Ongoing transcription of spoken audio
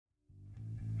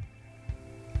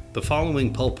The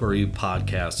following Pulpery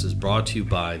podcast is brought to you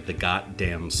by The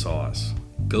Goddamn Sauce.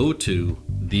 Go to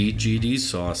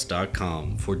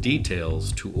thegdsauce.com for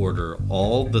details to order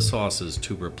all the sauces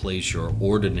to replace your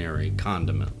ordinary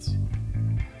condiments.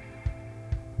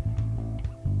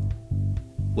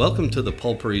 Welcome to the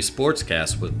Pulpery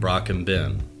Sportscast with Brock and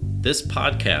Ben. This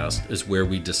podcast is where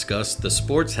we discuss the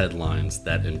sports headlines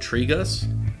that intrigue us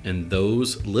and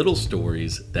those little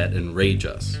stories that enrage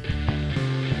us.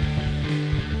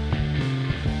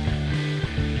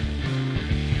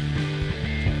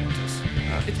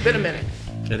 It's been a minute.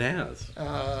 It has.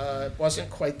 It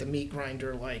wasn't quite the meat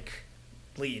grinder like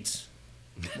Leeds.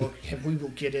 We will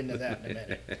get into that in a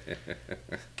minute.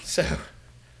 So,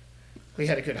 we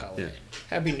had a good holiday. Yeah.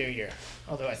 Happy New Year.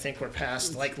 Although I think we're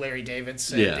past, like Larry David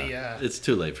said, it's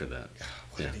too late for that.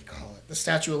 What did he call it? The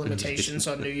statute of limitations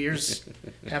on New Year's.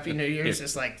 Happy New Year's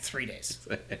is like 3 days.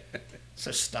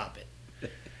 So stop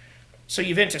it. So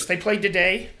Juventus, they played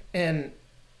today and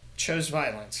chose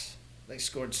violence. They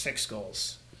scored 6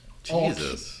 goals.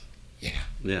 Jesus.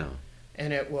 Yeah.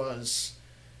 And it was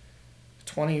a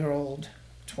 20-year-old,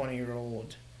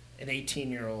 an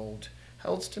 18-year-old. How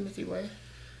old's Timothy Way?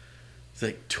 It's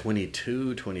like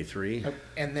 22, 23.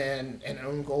 And then an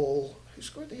own goal. Who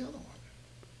scored the other one?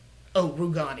 Oh,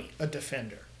 Rugani, a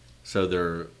defender. So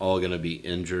they're all going to be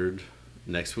injured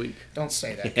next week? Don't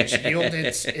say that. Because Yurt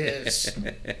is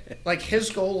like his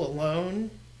goal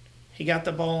alone. He got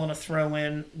the ball on a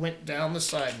throw-in, went down the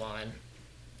sideline,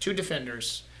 2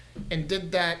 defenders, and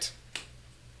did that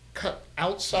cut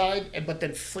outside, but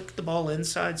then flicked the ball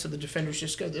inside so the defenders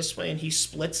just go this way, and he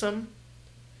splits them,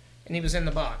 and he was in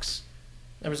the box.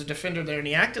 There was a defender there, and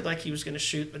he acted like he was going to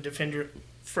shoot. The defender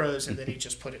froze, and then he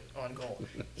just put it on goal.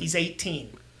 He's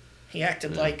 18. He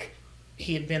acted like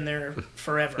he had been there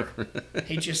forever.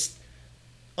 He just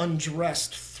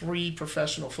undressed 3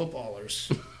 professional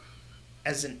footballers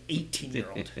as an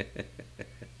 18-year-old.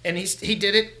 And he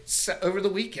did it over the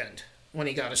weekend when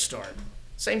he got a start.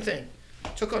 Same thing.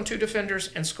 Took on 2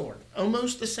 defenders and scored.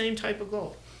 Almost the same type of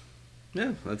goal.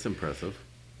 Yeah, that's impressive.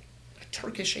 A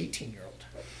Turkish 18-year-old.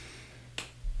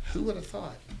 Who would have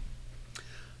thought?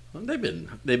 Well, they've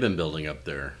been building up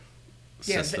their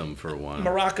system for a while.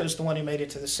 Morocco's the one who made it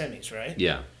to the semis, right?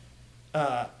 Yeah.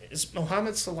 Is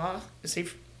Mohamed Salah, is he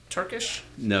Turkish?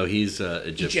 No, he's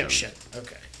Egyptian.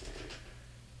 Okay.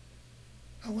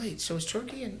 Oh, wait, so is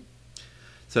Turkey and...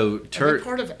 So Are they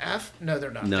part of No,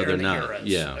 they're not. No, they're not. Euros.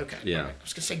 Yeah. Okay. Yeah. Right. I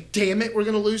was going to say, damn it, we're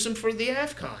going to lose them for the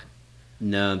AFCON.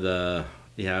 No,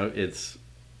 it's...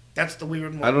 That's the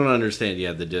weird one. I don't understand,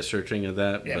 the districting of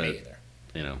that. Yeah, but, me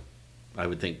either. I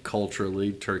would think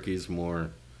culturally Turkey's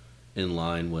more in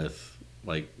line with,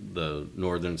 like, the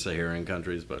northern Saharan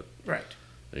countries, but... Right.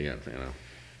 And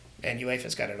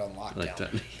UEFA's got it on lockdown, like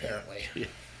that. Apparently. Yeah.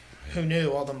 Who knew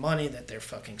all the money that they're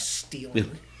fucking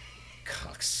stealing?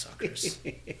 Cocksuckers.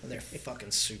 And their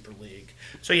fucking Super League.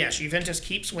 So, yes, Juventus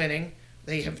keeps winning.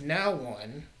 They have now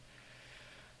won.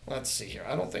 Let's see here.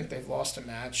 I don't think they've lost a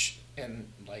match in,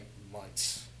 like,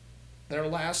 months. Their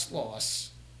last loss...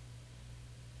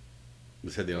 They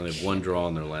said they only have 1 draw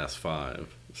in their last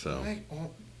 5, so...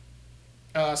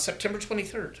 September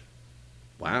 23rd.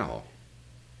 Wow.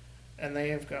 And they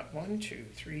have got 1, 2,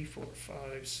 3, 4,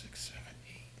 5, 6, 7,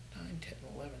 8, 9, 10,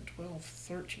 11, 12,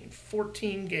 13,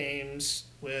 14 games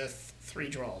with 3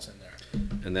 draws in there.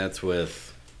 And that's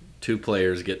with 2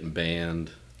 players getting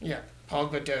banned. Yeah.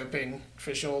 Pogba doping,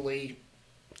 Fajoli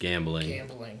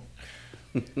gambling.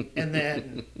 And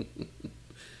then,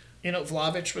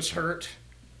 Vlahovic was hurt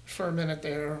for a minute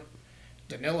there.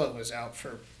 Danilo was out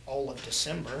for all of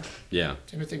December. Yeah.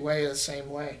 Timothy Weah the same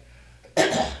way.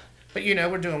 But,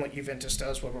 we're doing what Juventus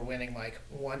does where we're winning like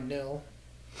 1-0, 2-0,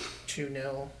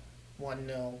 1-0, 1-0,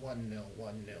 1-0, 1-0,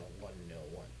 1-0.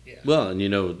 Yeah. Well, and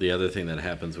the other thing that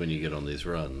happens when you get on these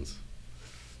runs,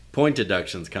 point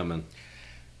deduction's coming.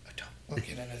 We'll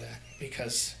get into that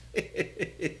because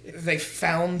they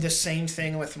found the same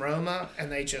thing with Roma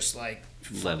and they just let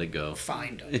it go.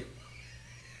 Find them.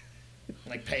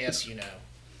 Pay us,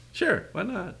 Sure, why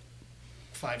not?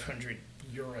 500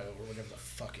 euro or whatever the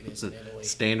fuck it is in Italy.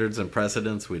 Standards and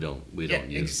precedents, we don't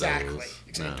use exactly. those.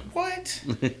 Exactly. No. What?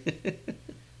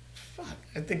 Fuck.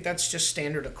 I think that's just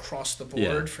standard across the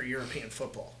board for European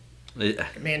football.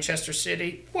 Manchester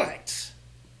City, what?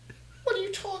 What are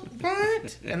you talking?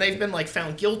 What? And they've been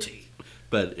found guilty.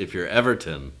 But if you're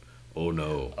Everton, oh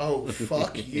no. Oh,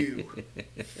 fuck you.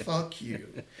 Fuck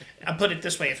you. I put it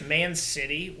this way: if Man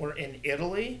City were in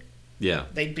Italy,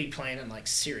 they'd be playing in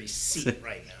Series C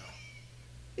right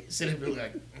now. City would be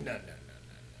like, no,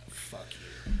 fuck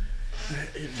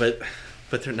you.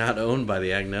 But they're not owned by the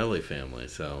Agnelli family,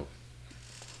 so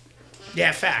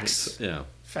Yeah, facts. Yeah.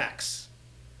 Facts.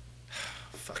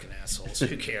 Fucking assholes.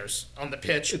 Who cares? On the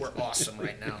pitch, we're awesome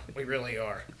right now. We really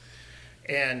are.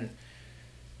 And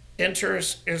Inter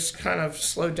is kind of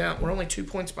slowed down. We're only 2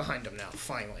 points behind them now,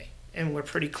 finally. And we're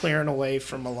pretty clearing away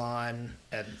from Milan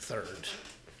at third.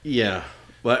 Yeah.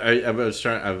 Well, I was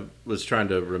trying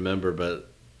to remember, but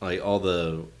like all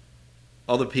the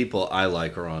people I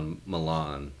like are on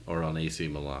Milan or on AC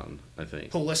Milan, I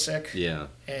think. Pulisic. Yeah.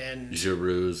 And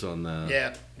Giroud's on the.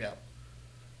 Yeah.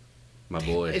 My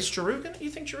boy. Is Giroud you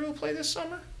think Giroud will play this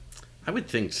summer? I would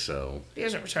think so. He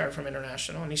hasn't retired from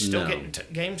international, and he's still getting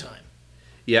game time.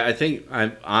 Yeah, I think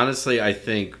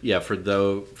for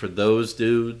those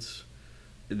dudes,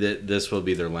 that this will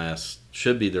be their last.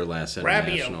 Should be their last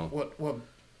international.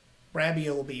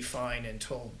 Rabiot will be fine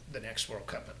until the next World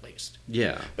Cup at least.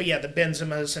 Yeah. But yeah, the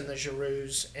Benzemas and the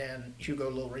Girouds and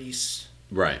Hugo Lloris.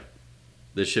 Right.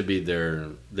 This should be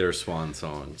their swan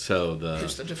song. So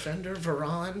who's the defender?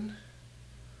 Varane.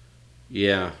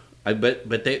 Yeah,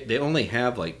 but they only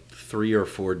have like 3 or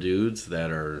 4 dudes that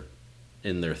are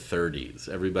in their 30s.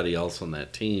 Everybody else on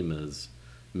that team is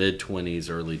mid-20s,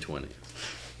 early 20s.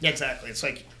 Yeah, exactly. It's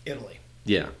like Italy.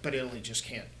 Yeah. But Italy just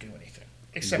can't do anything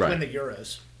except win the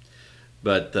Euros.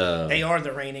 But they are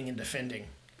the reigning and defending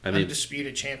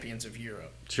undisputed champions of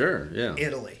Europe. Sure, yeah.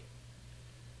 Italy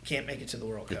can't make it to the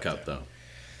World Cup. The Cup though.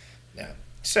 Yeah.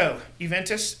 So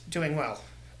Juventus doing well.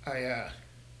 I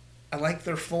like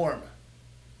their form.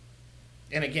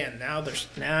 And again, now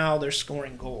they're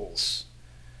scoring goals.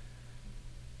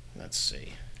 Let's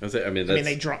see.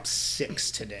 They dropped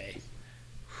 6 today.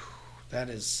 That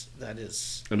is.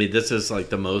 I mean, this is like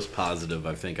the most positive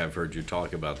I think I've heard you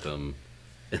talk about them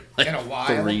in a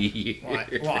while. 3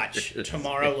 years. Watch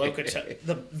tomorrow.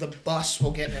 The bus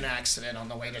will get in an accident on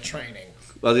the way to training.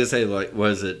 Well, I was gonna say, like,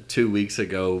 was it 2 weeks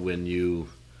ago when you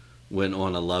went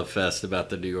on a love fest about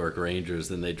the New York Rangers,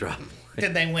 and they dropped?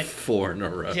 Then they went 4 in a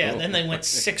row. Yeah, then they went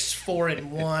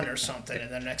 6-4-1 or something in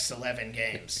the next 11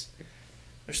 games.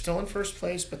 They're still in first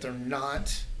place, but they're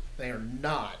not. They are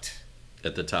not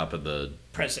at the top of the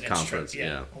President's conference.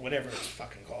 Yeah, or whatever it's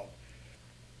fucking called.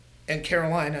 And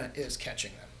Carolina is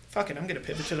catching them. Fuck it, I'm going to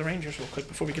pivot to the Rangers real quick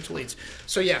before we get to Leeds.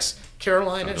 So yes,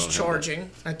 Carolina is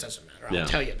charging. That doesn't matter. I'll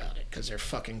tell you about it because they're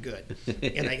fucking good.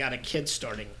 And they got a kid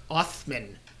starting,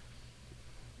 Othman.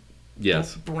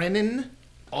 Yes, Brennan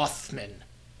Othman,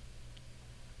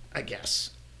 I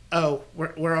guess. Oh,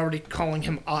 we're already calling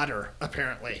him Otter,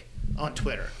 apparently, on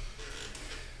Twitter.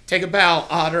 Take a bow,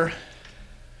 Otter.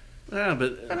 Yeah,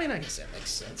 but I mean, I guess that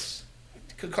makes sense.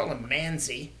 You could call him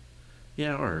Manzi.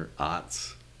 Yeah, or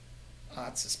Otts.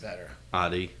 Otts is better.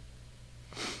 Ottie.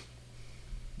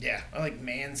 Yeah, I like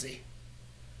Manzi.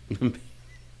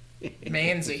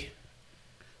 Manzi.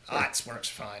 Otts works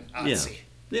fine. Otzi.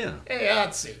 Yeah. Hey,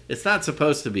 Otzi. It's not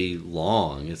supposed to be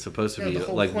long. It's supposed to be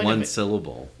like one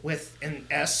syllable. With an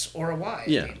S or a Y.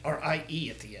 Yeah. Or IE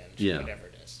at the end. Yeah. Whatever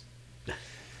it is.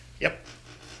 Yep.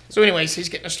 So anyways, he's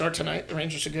getting a start tonight. The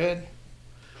Rangers are good.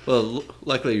 Well,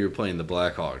 luckily you're playing the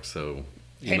Blackhawks, so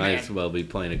you might as well be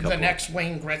playing a couple. The next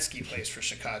Wayne Gretzky plays for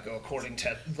Chicago, according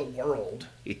to The World.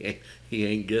 He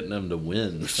ain't getting them to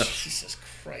win. Jesus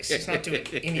Christ. He's not doing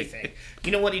anything.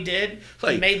 You know what he did?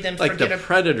 He made them forget. Like the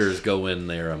Predators go in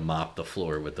there and mop the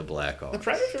floor with the Blackhawks. The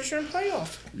Predators are in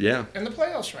playoffs. Yeah. In the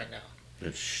playoffs right now.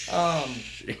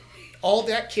 All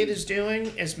that kid is doing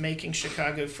is making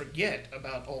Chicago forget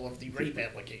about all of the rape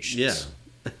allegations.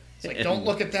 Yeah. It's like, don't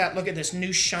look at that. Look at this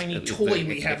new shiny toy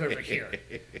we have over here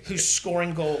who's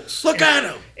scoring goals. Look at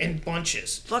him! In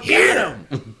bunches. Look at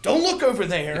him! Don't look over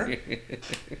there.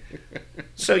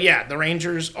 So, yeah, the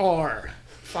Rangers are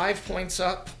 5 points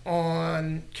up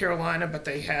on Carolina, but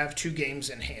they have 2 games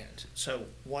in hand. So,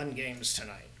 1 game is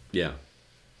tonight. Yeah.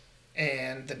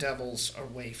 And the Devils are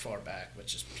way far back,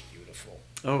 which is beautiful.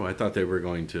 Oh, I thought they were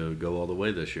going to go all the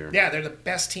way this year. Yeah, they're the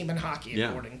best team in hockey,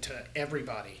 according to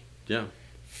everybody. Yeah.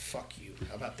 Fuck you.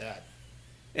 How about that?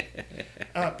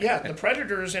 Yeah, the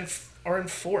Predators are in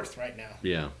 4th right now.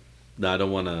 Yeah. No, I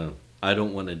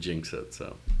don't want to jinx it,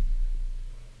 so.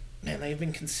 Man, they've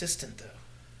been consistent, though.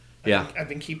 Yeah. I've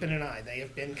been keeping an eye. They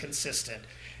have been consistent.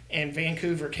 And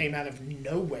Vancouver came out of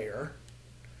nowhere.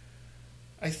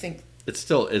 I think it's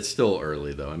still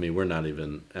early though. I mean, we're not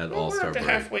even at All-Star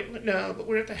break. But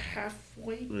we're at the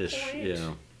halfway point. Yeah.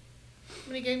 How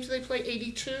many games do they play?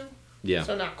 82. Yeah.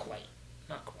 So not quite.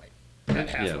 Not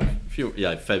halfway.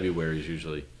 Yeah. February is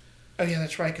usually. Oh yeah,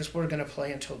 that's right. Because we're gonna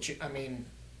play until June. I mean,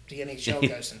 the NHL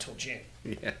goes until June.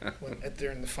 Yeah.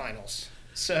 They're in the finals.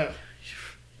 So.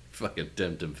 Fucking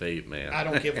tempting fate, man. I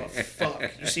don't give a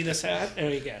fuck. You see this hat?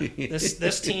 There you go.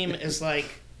 This team is like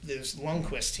those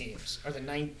Lundqvist teams are the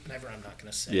nine. Never. I'm not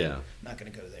going to say. Yeah. I'm not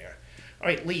going to go there. All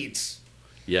right, Leeds.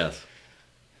 Yes.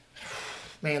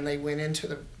 Man, they went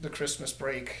into the Christmas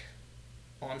break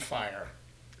on fire.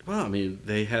 Well, I mean,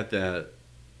 they had that.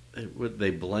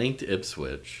 They blanked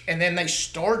Ipswich. And then they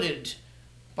started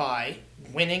by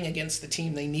winning against the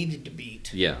team they needed to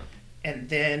beat. Yeah. And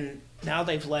then now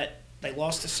they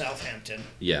lost to Southampton.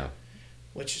 Yeah.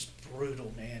 Which is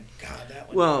brutal, man. God, that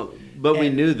one. Well, but we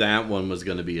knew that one was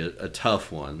going to be a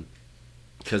tough one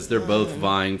because they're both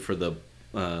vying for the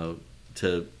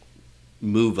to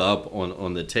move up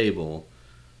on the table.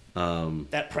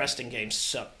 That Preston game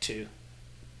sucked too.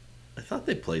 I thought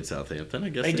they played Southampton. I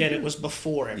guess they did. It was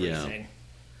before everything.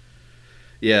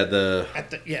 Yeah.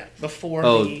 Before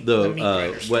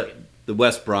the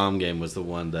West Brom game was the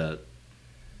one that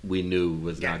we knew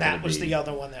was not going to be. That was the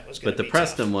other one that was going to be. But the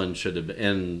Preston tough. one should have been.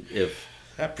 And if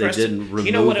Preston, they didn't remove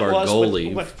you know what it our was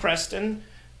goalie with Preston,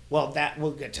 well,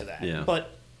 we'll get to that. Yeah.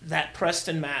 But that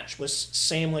Preston match was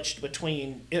sandwiched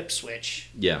between Ipswich,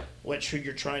 who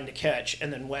you're trying to catch,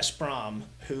 and then West Brom,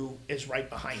 who is right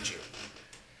behind you.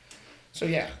 So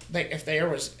yeah, if there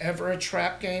was ever a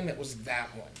trap game, it was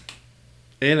that one.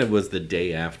 And it was the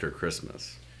day after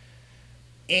Christmas.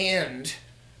 And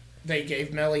they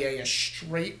gave Melier a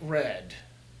straight red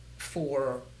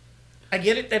for... I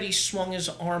get it that he swung his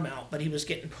arm out, but he was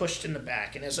getting pushed in the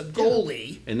back. And as a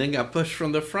goalie... And then got pushed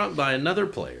from the front by another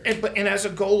player. And as a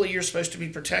goalie, you're supposed to be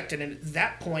protected. And at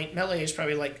that point, Melier is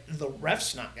probably like, the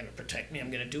ref's not going to protect me.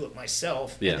 I'm going to do it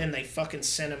myself. Yeah. And then they fucking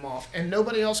sent him off. And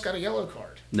nobody else got a yellow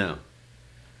card. No.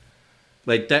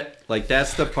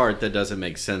 That's the part that doesn't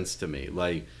make sense to me.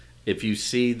 Like, if you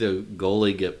see the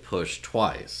goalie get pushed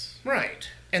twice... Right.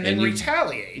 And then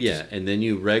retaliate. Yeah, and then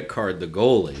you red card the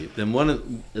goalie. Then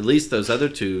at least those other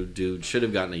two dudes should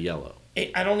have gotten a yellow.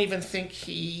 I don't even think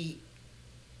he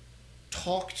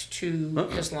talked to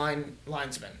his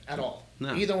linesman at all.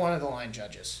 No. Either one of the line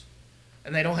judges.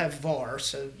 And they don't have VAR,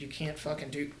 so you can't fucking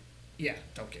do... Yeah,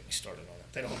 don't get me started on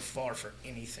it. They don't have VAR for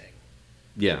anything.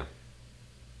 Yeah.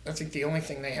 I think the only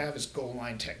thing they have is goal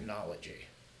line technology.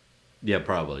 Yeah,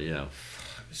 probably, yeah.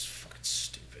 It's fucking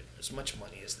stupid. As much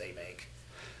money as they make.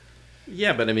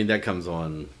 Yeah, but I mean, that comes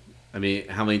on... I mean,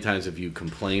 how many times have you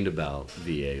complained about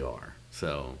VAR?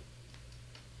 So...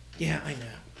 Yeah, I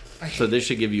know. So they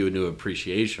should give you a new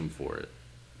appreciation for it.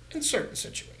 In certain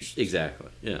situations. Exactly,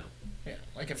 yeah. Yeah,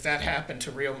 like if that happened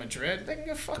to Real Madrid, they can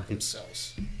go fuck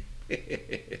themselves. I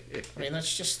mean,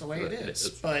 that's just the way it is.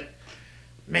 But,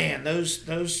 man, those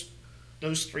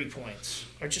 3 points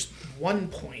are just 1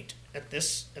 point at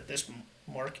this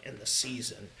mark in the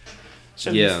season.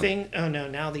 So the thing,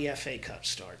 now the FA Cup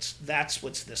starts. That's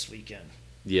what's this weekend.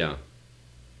 Yeah.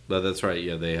 But that's right.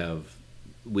 Yeah, they have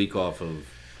week off of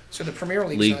So the Premier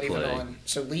League's league not play. even on.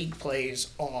 So league plays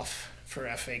off for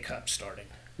FA Cup starting.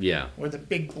 Yeah. Where the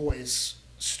big boys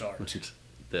start.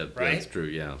 Right? That's true,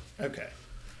 yeah. Okay.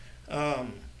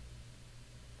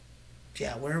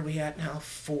 Yeah, where are we at now?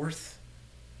 4th?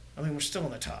 I mean, we're still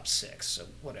in the top 6, so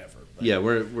whatever. But, yeah,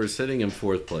 we're sitting in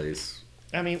 4th place.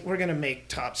 I mean, we're going to make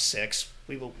top 6.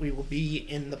 We will be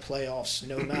in the playoffs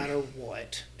no matter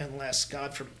what, unless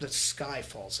the sky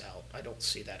falls out. I don't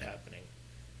see that happening.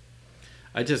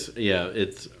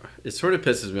 It sort of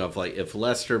pisses me off. Like, if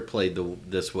Leicester played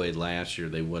this way last year,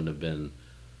 they wouldn't have been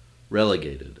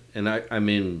relegated. And I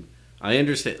mean, I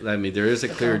understand. I mean, there is a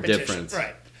clear difference,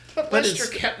 right? But Leicester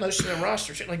kept most of their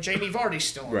roster. Like Jamie Vardy's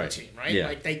still on the team, right? Yeah.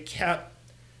 Like they kept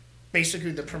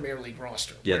basically the Premier League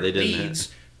roster. Yeah, they didn't.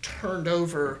 Leeds turned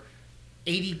over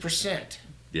 80%.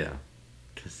 Yeah.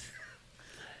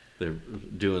 They're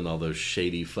doing all those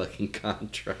shady fucking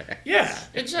contracts. Yeah,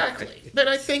 exactly. But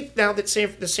I think now that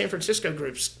the San Francisco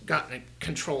group's gotten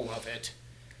control of it,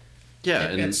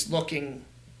 and it's looking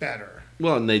better.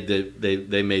 Well, and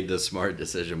they made the smart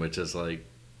decision, which is like,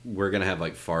 we're going to have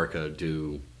like Farka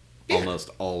do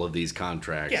almost all of these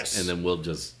contracts, and then we'll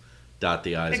just dot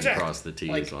the I's and cross the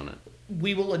T's on it.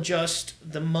 We will adjust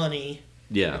the money.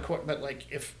 Yeah. But like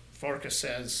if Farka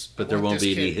says... But there won't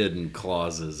be any hidden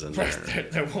clauses in there.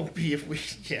 There won't be if we...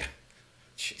 Yeah.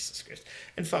 Jesus Christ.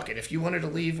 And fuck it. If you wanted to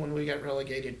leave when we got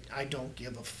relegated, I don't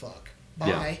give a fuck. Bye.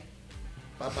 Yeah.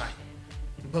 Bye-bye.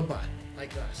 Bye-bye.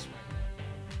 Like us.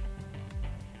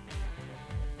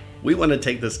 We want to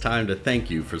take this time to thank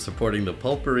you for supporting the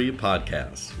Pulpery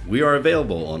Podcast. We are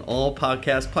available on all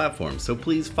podcast platforms, so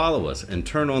please follow us and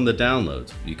turn on the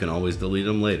downloads. You can always delete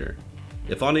them later.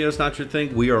 If audio is not your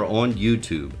thing, we are on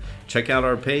YouTube. Check out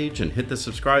our page and hit the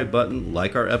subscribe button,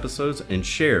 like our episodes, and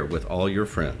share with all your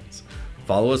friends.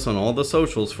 Follow us on all the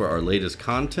socials for our latest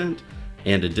content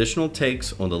and additional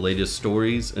takes on the latest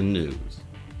stories and news.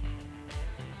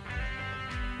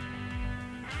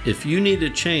 If you need a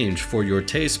change for your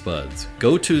taste buds,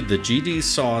 go to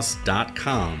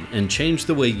thegdsauce.com and change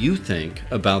the way you think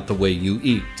about the way you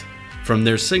eat. From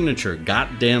their signature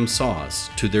goddamn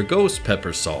sauce to their ghost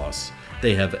pepper sauce,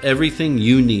 they have everything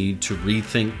you need to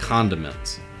rethink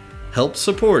condiments. Help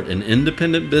support an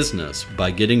independent business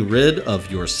by getting rid of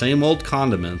your same old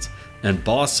condiments and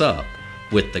boss up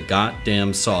with the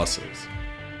goddamn sauces.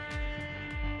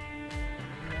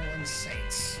 New Orleans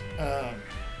Saints.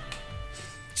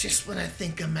 Just when I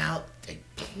think I'm out, they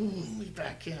pull me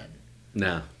back in.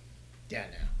 Nah. Yeah,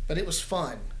 no. But it was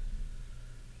fun.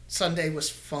 Sunday was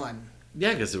fun.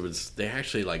 Yeah, because they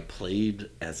actually like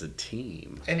played as a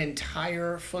team. An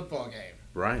entire football game.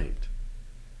 Right.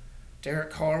 Derek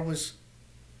Carr was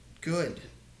good.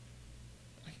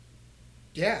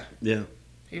 Yeah. Yeah.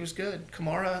 He was good.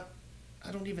 Kamara,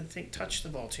 I don't even think touched the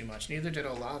ball too much. Neither did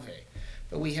Olave.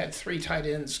 But we had 3 tight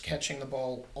ends catching the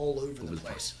ball all over the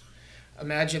place.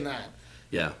 Imagine that.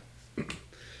 Yeah.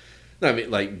 No, I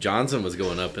mean, like Johnson was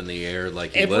going up in the air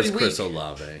like he was Chris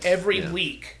Olave. Every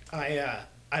week, I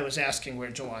was asking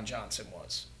where Jawan Johnson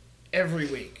was. Every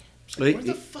week. Like, where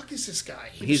the fuck is this guy?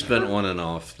 He's been on and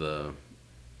off the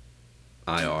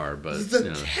IR, but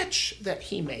the catch that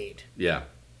he made. Yeah.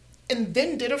 And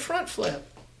then did a front flip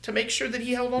to make sure that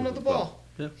he held onto the ball.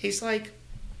 Yeah. He's like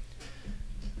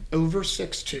over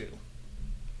 6'2"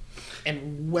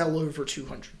 and well over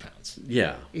 200 pounds.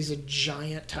 Yeah. He's a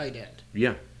giant tight end.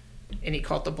 Yeah. And he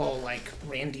caught the ball like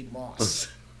Randy Moss.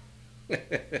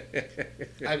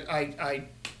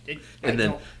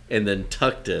 And then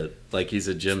tucked it like he's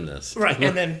a gymnast. Right,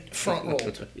 and then front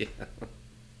rolled. Yeah.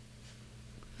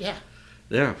 Yeah.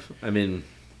 Yeah. I mean,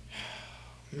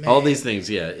 Man. all these things,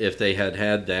 yeah. If they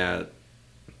had that,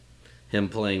 him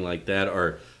playing like that,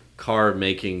 or Carr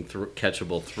making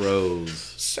catchable throws.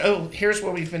 So here's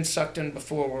where we've been sucked in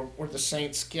before, where the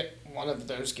Saints get one of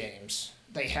those games.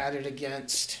 They had it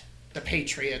against the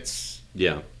Patriots.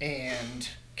 Yeah. And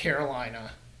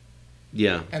Carolina.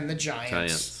 Yeah. And the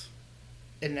Giants.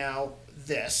 And now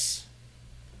this.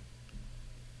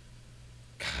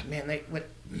 God, man,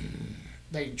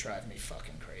 they drive me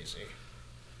fucking crazy.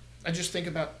 I just think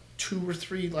about 2 or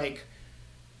 3, like,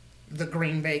 the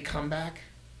Green Bay comeback.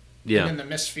 Yeah. And then the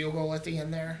missed field goal at the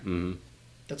end there. Mm-hmm.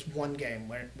 That's one game.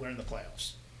 We're in the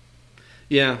playoffs.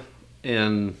 Yeah,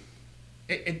 and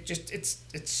it's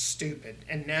stupid.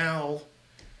 And now,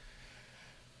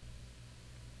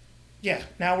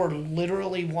 now we're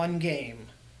literally one game,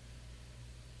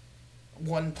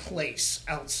 one place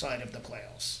outside of the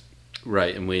playoffs.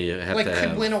 Right, and we have like to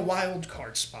could win a wild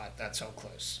card spot. That's how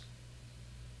close.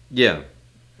 Yeah,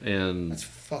 and that's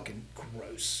fucking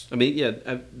gross. I mean,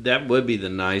 yeah, that would be the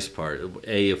nice part.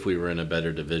 If we were in a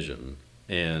better division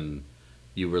and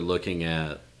you were looking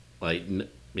at, like,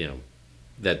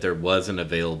 that there was an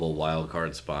available wild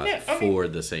card spot for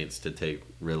the Saints to take,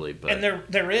 really. But and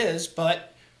there is,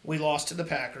 but we lost to the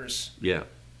Packers. Yeah.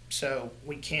 So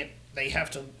we can't. They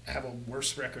have to have a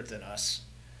worse record than us.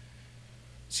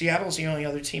 Seattle's the only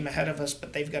other team ahead of us,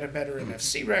 but they've got a better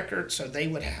NFC record, so they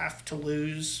would have to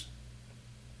lose,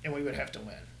 and we would have to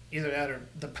win. Either that or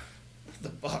the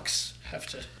Bucks have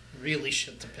to really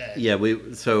shit the bed. Yeah,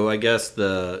 so I guess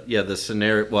the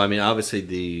scenario. Well, I mean,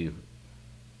 obviously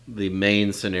the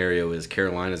main scenario is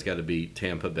Carolina's got to beat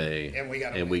Tampa Bay, and we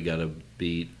got to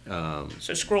beat.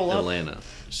 So scroll Atlanta. up.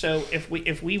 So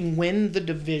if we win the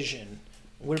division,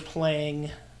 we're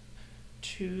playing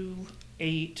 2,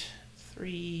 8,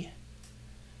 3.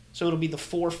 So it'll be the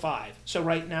 4-5. So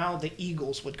right now the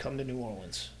Eagles would come to New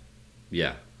Orleans.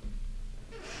 Yeah.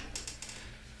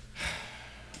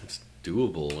 It's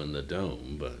doable in the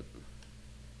Dome, but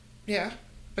yeah,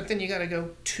 but then you got to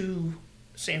go to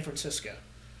San Francisco,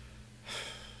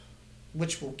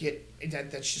 which will get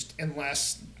that's just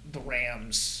unless the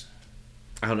Rams.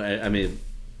 I mean,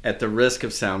 at the risk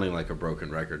of sounding like a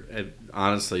broken record,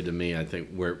 honestly, to me, I think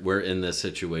we're in this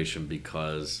situation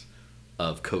because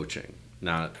of coaching,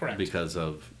 not Correct. Because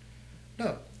of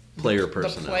player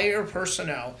personnel. The player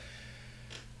personnel.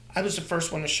 I was the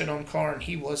first one to shit on Carr, and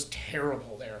he was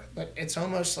terrible there. But it's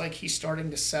almost like he's starting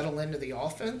to settle into the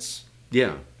offense.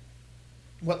 Yeah.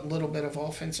 What little bit of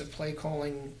offensive play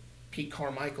calling Pete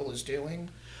Carmichael is doing.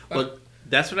 Well,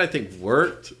 that's what I think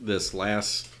worked this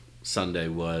last Sunday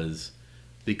was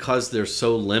because they're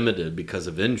so limited because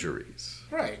of injuries.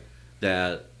 Right.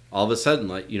 That all of a sudden,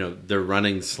 they're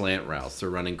running slant routes, they're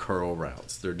running curl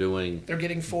routes, they're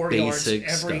getting 4 yards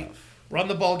every stuff. Run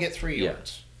the ball, get 3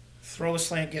 yards. Throw a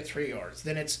slant, get 3 yards.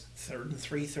 Then it's 3rd and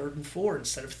 3, 3rd and 4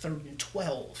 instead of 3rd and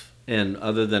 12. And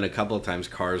other than a couple of times,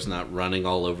 Carr's not running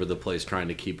all over the place trying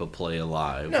to keep a play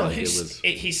alive. No, like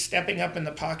he's stepping up in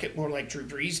the pocket more like Drew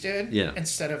Brees did,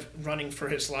 instead of running for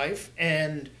his life.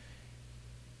 And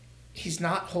he's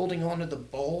not holding on to the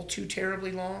ball too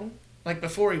terribly long. Like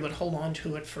before, he would hold on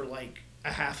to it for like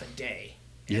a half a day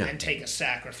and then take a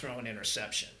sack or throw an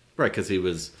interception. Right, because he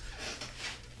was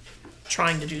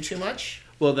trying to do too much.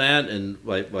 Well, that and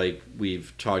like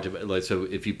we've talked about, like, so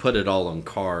if you put it all on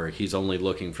Carr, he's only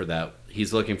looking for that.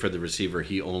 He's looking for the receiver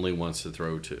he only wants to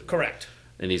throw to. Correct.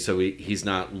 And he's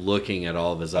not looking at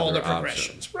all of his other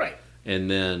progressions. Options. Right. And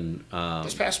then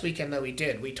this past weekend, though, he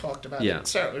did. We talked about it.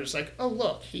 So it was like, oh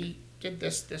look, he did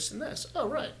this, this, and this. Oh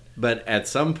right. But at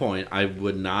some point, I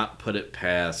would not put it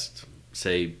past,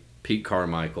 say, Pete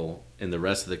Carmichael and the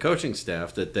rest of the coaching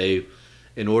staff that they,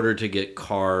 in order to get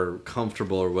Carr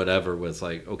comfortable or whatever, was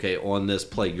like, okay, on this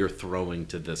play, you're throwing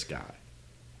to this guy.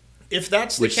 If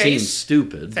that's the case... Which seems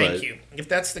stupid. Thank you. If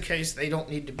that's the case, they don't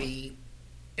need to be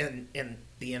in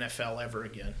the NFL ever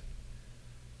again.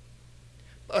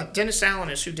 Dennis Allen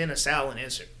is who Dennis Allen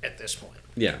is at this point.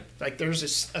 Yeah. Like, there's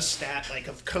a stat, like,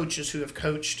 of coaches who have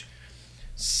coached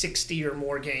 60 or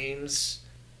more games.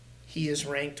 He is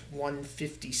ranked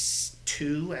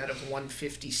 152 out of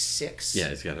 156. Yeah,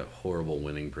 he's got a horrible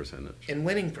winning percentage. In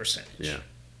winning percentage.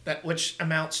 Yeah. Which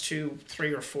amounts to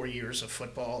 3 or 4 years of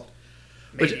football.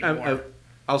 Maybe more.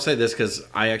 I'll say this because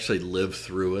I actually lived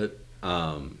through it.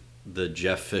 The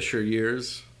Jeff Fisher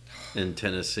years in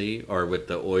Tennessee, or with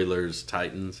the Oilers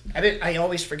Titans. I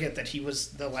always forget that he was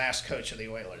the last coach of the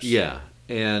Oilers. Yeah,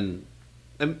 and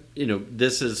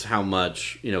this is how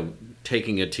much,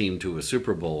 taking a team to a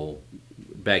Super Bowl,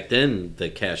 back then, the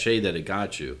cachet that it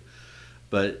got you.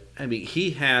 But, I mean,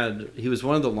 he was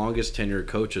one of the longest tenured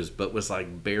coaches, but was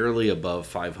like barely above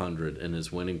 500 in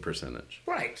his winning percentage.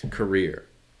 Right. Career.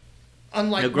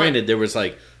 Unlike, now, granted, there was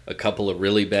like a couple of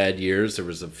really bad years. There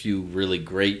was a few really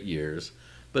great years.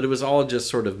 But it was all just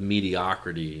sort of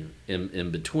mediocrity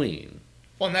in between.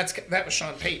 Well, and that was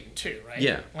Sean Payton, too, right?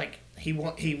 Yeah. Like, he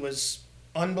was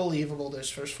unbelievable those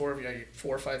first 4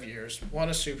 or 5 years. Won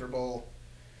a Super Bowl.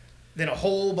 Then a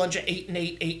whole bunch of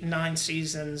 8-8, 8-9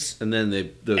 seasons. And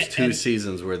then those two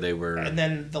seasons where they were... And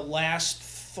then the last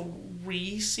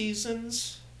 3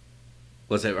 seasons...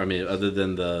 What's that? I mean, other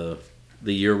than the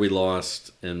year we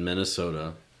lost in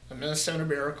Minnesota... The Minnesota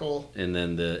Miracle. And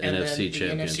then the NFC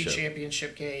Championship. NFC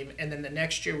Championship game. And then the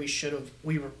next year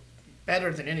we were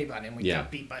better than anybody, and we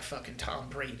got beat by fucking Tom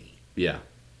Brady. Yeah.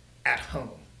 At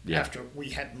home. Yeah. After we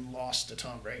hadn't lost to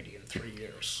Tom Brady in 3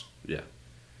 years. Yeah.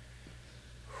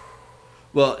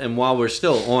 Well, and while we're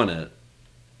still on it,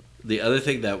 the other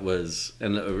thing that was,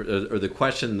 or the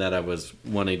question that I was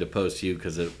wanting to pose to you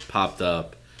because it popped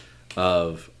up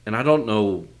and I don't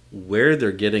know where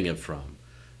they're getting it from,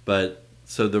 but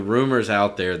so the rumors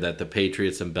out there that the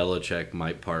Patriots and Belichick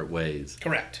might part ways.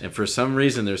 Correct. And for some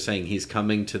reason they're saying he's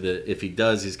coming to if he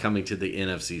does, he's coming to the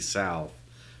NFC South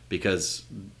because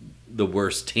the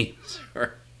worst teams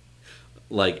are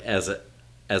like as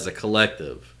a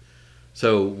collective.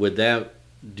 So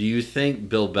do you think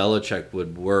Bill Belichick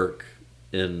would work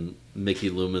in Mickey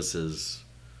Loomis's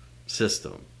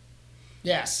system?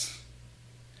 Yes.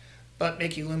 But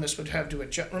Mickey Loomis would have to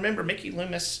adjust. Remember, Mickey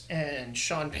Loomis and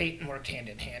Sean Payton worked hand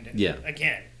in hand. And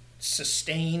again,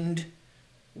 sustained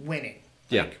winning.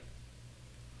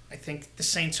 I think the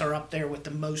Saints are up there with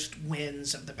the most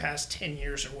wins of the past 10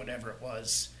 years or whatever it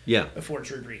was. Yeah. Before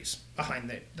Drew Brees,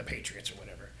 behind the Patriots or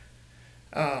whatever.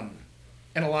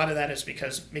 And a lot of that is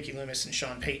because Mickey Loomis and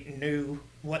Sean Payton knew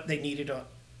what they needed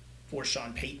for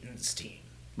Sean Payton's team.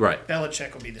 Right.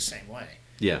 Belichick will be the same way.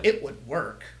 Yeah. It would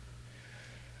work.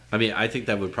 I mean, I think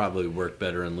that would probably work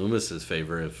better in Loomis's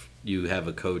favor if you have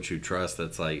a coach you trust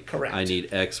that's like, correct. I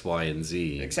need X, Y, and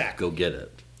Z. Exactly. Go get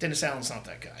it. Dennis Allen's not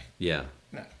that guy. Yeah.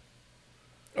 No.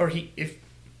 Or if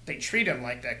they treat him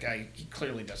like that guy, he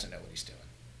clearly doesn't know what he's doing.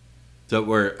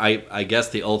 So I guess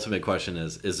the ultimate question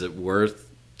is it worth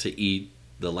to eat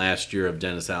the last year of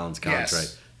Dennis Allen's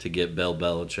contract to get Bill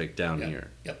Belichick down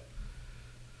here? Yep.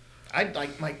 I'd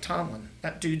like Mike Tomlin.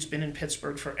 That dude's been in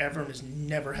Pittsburgh forever and has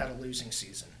never had a losing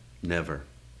season. Never.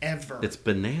 Ever. It's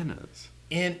bananas.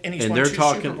 And he's won 2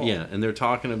 Super Bowls. Yeah, and they're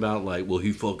talking about like, well,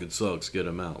 he fucking sucks, get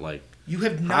him out. Like, you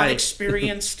have not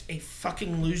experienced a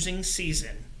fucking losing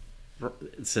season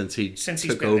since he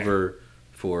took over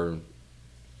for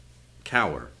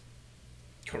Cowher.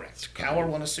 Correct. Cowher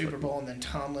won a Super Bowl, and then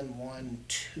Tomlin won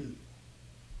 2.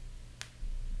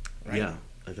 Right? Yeah,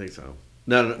 I think so.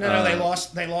 No, they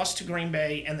lost. They lost to Green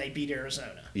Bay, and they beat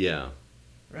Arizona. Yeah.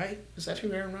 Right? Is that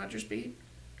who Aaron Rodgers beat?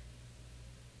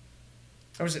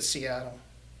 Or was it Seattle?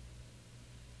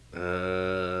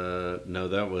 No,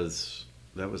 that was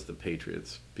the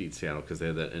Patriots beat Seattle because they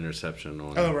had that interception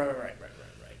on. Oh, right.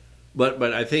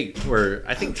 But I think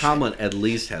Tomlin at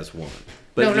least has one.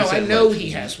 But No, I know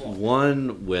he has one.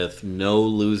 One with no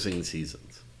losing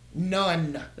seasons.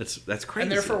 None. That's crazy.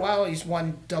 And there for a while, he's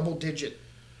won double-digit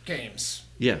games.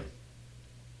 Yeah.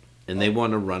 And they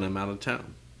want to run him out of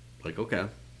town. Like, okay.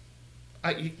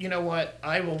 You know what?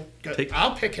 I will go.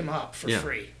 I'll pick him up for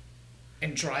free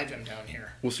and drive him down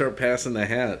here. We'll start passing the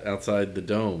hat outside the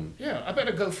dome. Yeah, I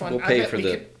better go fund.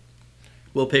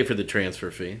 We'll pay for the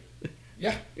transfer fee.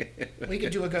 Yeah, we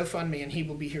could do a GoFundMe and he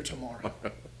will be here tomorrow.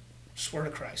 Swear to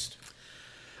Christ.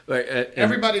 Right,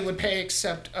 everybody would pay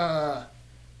except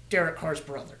Derek Carr's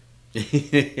brother.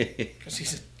 Because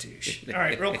he's a douche. All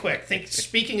right, real quick.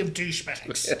 Speaking of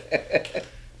douchebags,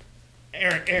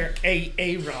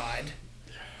 Aron.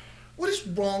 What is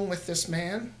wrong with this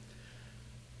man?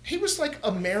 He was like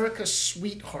America's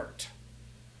sweetheart.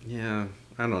 Yeah,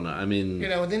 I don't know. I mean,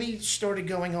 then he started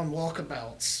going on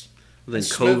walkabouts. Then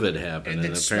COVID happened, and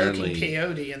then apparently smoking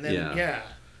peyote, and then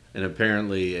and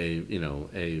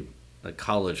apparently a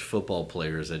college football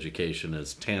player's education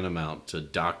is tantamount to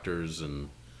doctors and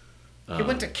he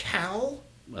went to Cal.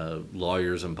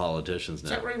 Lawyers and politicians now.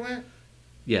 Is that where he went?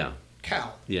 Yeah.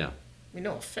 Cal. Yeah. I mean,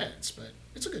 no offense, but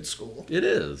it's a good school. It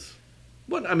is.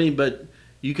 But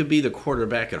you could be the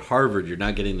quarterback at Harvard. You're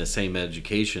not getting the same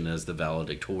education as the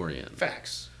valedictorian.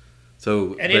 Facts.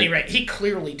 So at any rate, he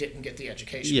clearly didn't get the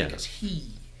education because he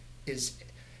is.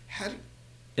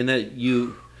 And that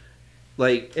you,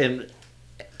 and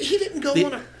he didn't go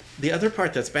on a. The other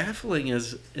part that's baffling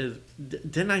is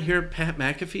didn't I hear Pat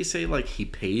McAfee say he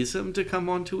pays him to come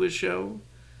onto his show?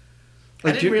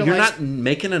 You're not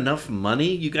making enough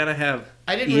money. You got to have.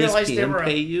 I didn't realize there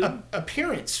were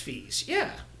appearance fees.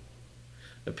 Yeah.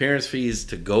 Appearance fees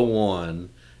to go on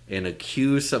and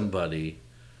accuse somebody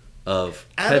of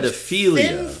out pedophilia. Of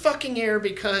thin fucking air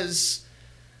because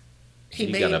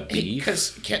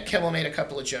because Kimmel made a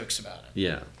couple of jokes about it.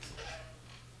 Yeah.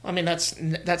 I mean,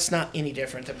 that's not any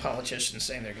different than politicians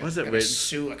saying they're going to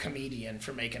sue a comedian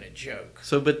for making a joke.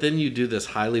 So, but then you do this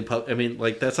highly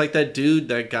that's like that dude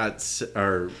that got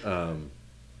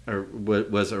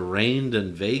was arraigned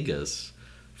in Vegas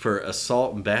for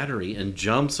assault and battery and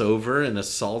jumps over and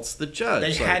assaults the judge.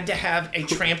 They had to have a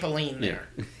trampoline there.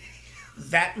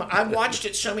 That I watched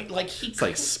it so many it's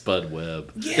like Spud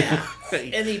Webb. Yeah,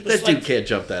 and he was that dude can't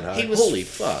jump that high. He was holy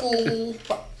fuck.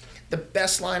 The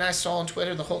best line I saw on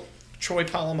Twitter, the whole Troy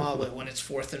Polamalu when it's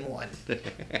 4th and 1,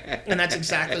 and that's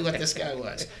exactly what this guy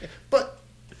was. But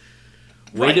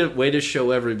way to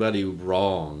show everybody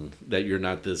wrong that you're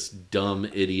not this dumb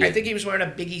idiot. I think he was wearing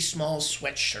a Biggie Smalls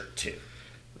sweatshirt too.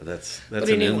 That's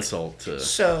an insult to.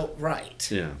 So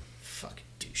right. Yeah. Fucking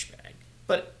douchebag.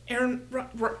 But Aron,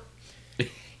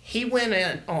 he went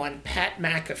in on Pat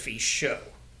McAfee's show.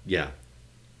 Yeah.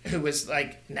 Who was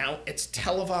now it's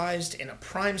televised in a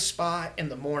prime spot in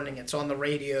the morning. It's on the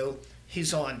radio.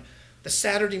 He's on the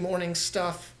Saturday morning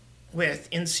stuff with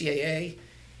NCAA.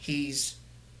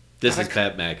 This is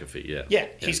Pat McAfee, yeah.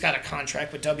 He's got a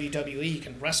contract with WWE. He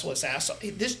can wrestle his ass off.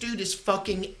 This dude is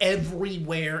fucking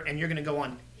everywhere, and you're going to go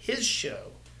on his show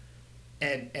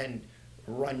and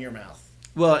run your mouth.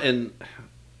 Well, and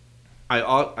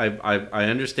I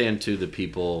understand, too, the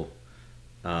people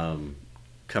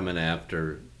coming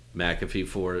after McAfee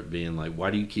for it, being like, why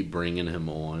do you keep bringing him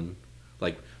on?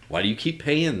 Why do you keep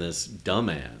paying this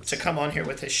dumbass to come on here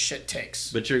with his shit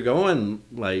takes? But you're going,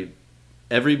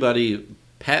 everybody...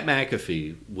 Pat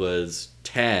McAfee was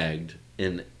tagged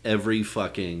in every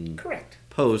fucking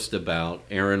post about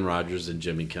Aaron Rodgers and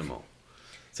Jimmy Kimmel.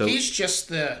 So he's just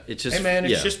hey man,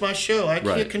 it's just my show. I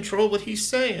can't control what he's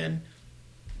saying.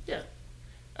 Yeah.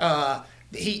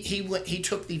 He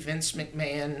took the Vince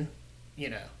McMahon,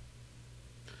 Yeah,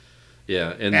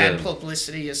 and bad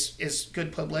publicity is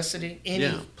good publicity.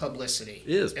 Any publicity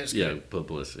is good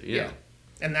publicity. Yeah.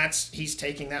 And he's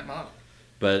taking that model.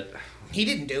 But he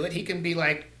didn't do it. He can be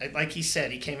like he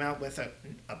said, he came out with an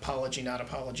apology, not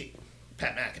apology,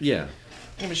 Pat McAfee. Yeah.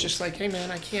 It was just like, hey,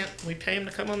 man, we pay him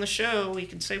to come on the show. He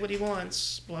can say what he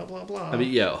wants, blah, blah, blah. I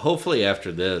mean, hopefully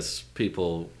after this,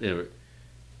 people,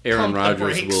 Aaron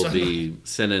Rodgers will be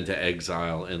sent into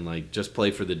exile and, just play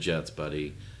for the Jets,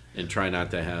 buddy, and try not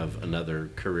to have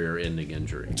another career-ending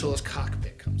injury. Until his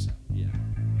cockpit comes out. Yeah.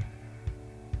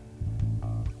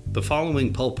 The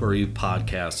following Pulpery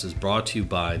podcast is brought to you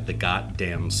by The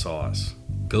Goddamn Sauce.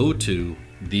 Go to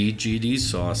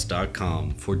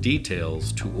thegdsauce.com for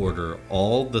details to order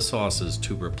all the sauces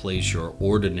to replace your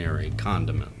ordinary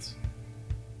condiments.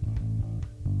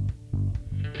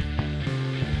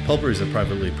 Pulpery is a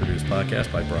privately produced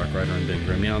podcast by Brock Ryder and Ben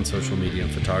Grimia, on social media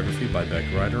and photography by Beck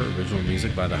Ryder, original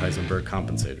music by the Heisenberg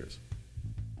Compensators.